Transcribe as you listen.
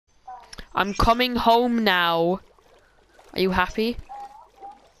I'm coming home now. Are you happy?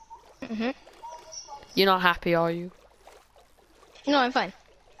 Mhm. You're not happy, are you? No, I'm fine.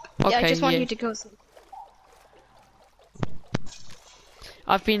 Okay, Yeah, I just want you to go sleep.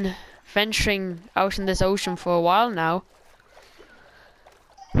 I've been venturing out in this ocean for a while now.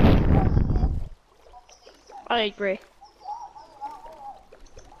 I agree.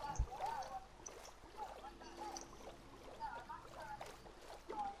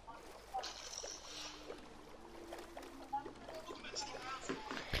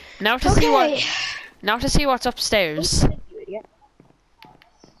 Now to see what's upstairs.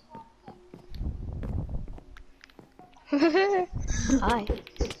 Hi.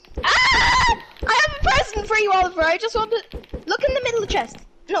 Ah! I have a present for you, Oliver. I just want to look in the middle of the chest.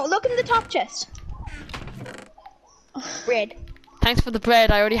 No, look in the top chest. Bread. Thanks for the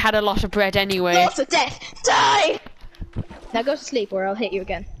bread. I already had a lot of bread anyway. Lots of death. Die! Now go to sleep or I'll hit you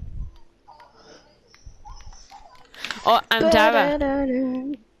again. Oh, and Dara.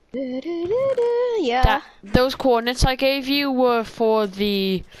 Yeah. Those coordinates I gave you were for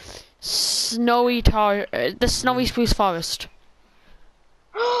the snowy spruce forest.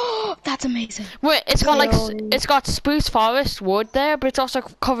 That's amazing. Wait, it's got spruce forest wood there, but it's also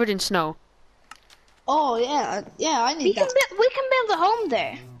covered in snow. Oh yeah, I need that. We can build a home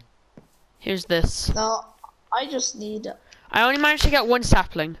there. Here's this. No, I just need. I only managed to get one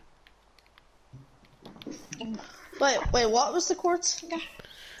sapling. Wait, what was the quartz?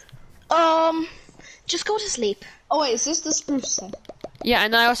 Just go to sleep. Oh wait, is this the spruce thing? Yeah,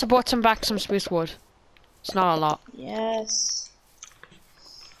 and I also bought some spruce wood. It's not a lot. Yes.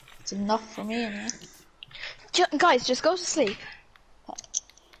 It's enough for me anyway. Guys, just go to sleep.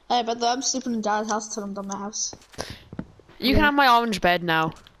 Hey, but I'm sleeping in Dad's house till I'm done my house. You can have my orange bed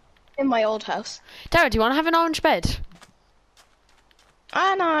now. In my old house. Dara, do you want to have an orange bed?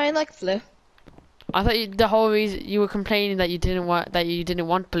 Ah, no, I like blue. I thought the whole reason you were complaining that you didn't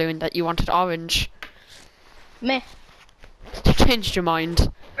want blue and that you wanted orange. Meh. You changed your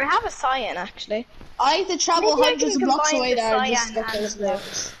mind. I have a cyan actually. I had to travel Maybe I hundreds of can blocks combine away the there just cyan to get and those blue.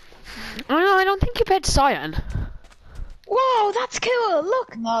 blocks. Oh no, I don't think you bed cyan. Whoa, that's cool!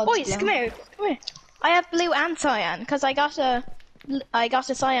 Look, No, it's boys, blue. come here. I have blue and cyan because I got a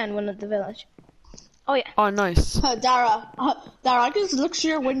cyan one at the village. Oh yeah. Oh, nice. Dara, I can just look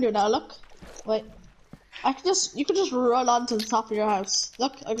through your window now. Look, wait. You can just run onto the top of your house.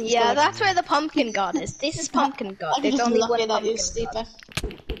 Look, I can just Yeah, go like, that's where the pumpkin god is. This is pumpkin god. I can There's just only look one in at you pumpkin sleeping. god.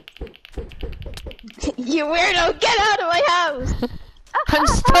 You weirdo! Get out of my house! I'm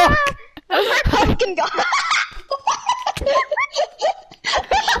stuck. That's my pumpkin god.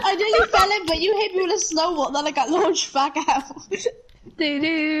 I nearly fell in, but you hit me with a snowball, then I got launched back out. Now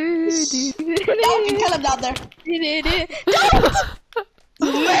I can kill him down there. Don't!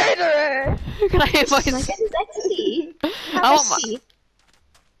 Murderer! Can I hit my? Can I get his XP? I want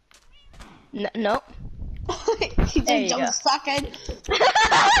my. No. He There you just jumps back in.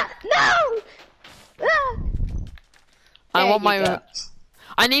 No! Ah. I There want you my. go.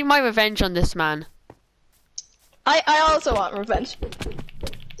 I need my revenge on this man. I also want revenge.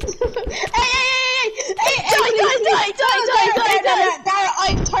 Hey! Die! Dara,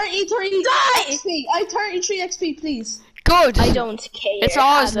 I have 33 Die! XP. I have 33 XP, please. Good. I don't care. It's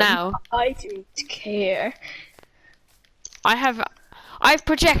ours Adam. now. I don't care. I've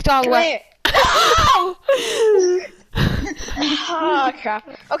projectile Come weapon. here. Oh crap.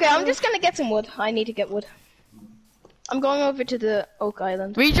 Okay, I'm just gonna get some wood. I need to get wood. I'm going over to the Oak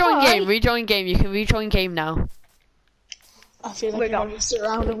Island. Rejoin Bye. game. Rejoin game. You can rejoin game now. I feel like We're you're gonna sit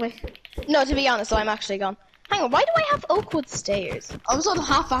around with me. No, to be honest, I'm actually gone. Hang on, why do I have Oakwood stairs? I was on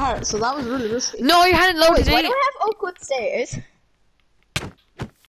half a heart, so that was really risky. No, you hadn't Wait, loaded why in. do I have Oakwood stairs?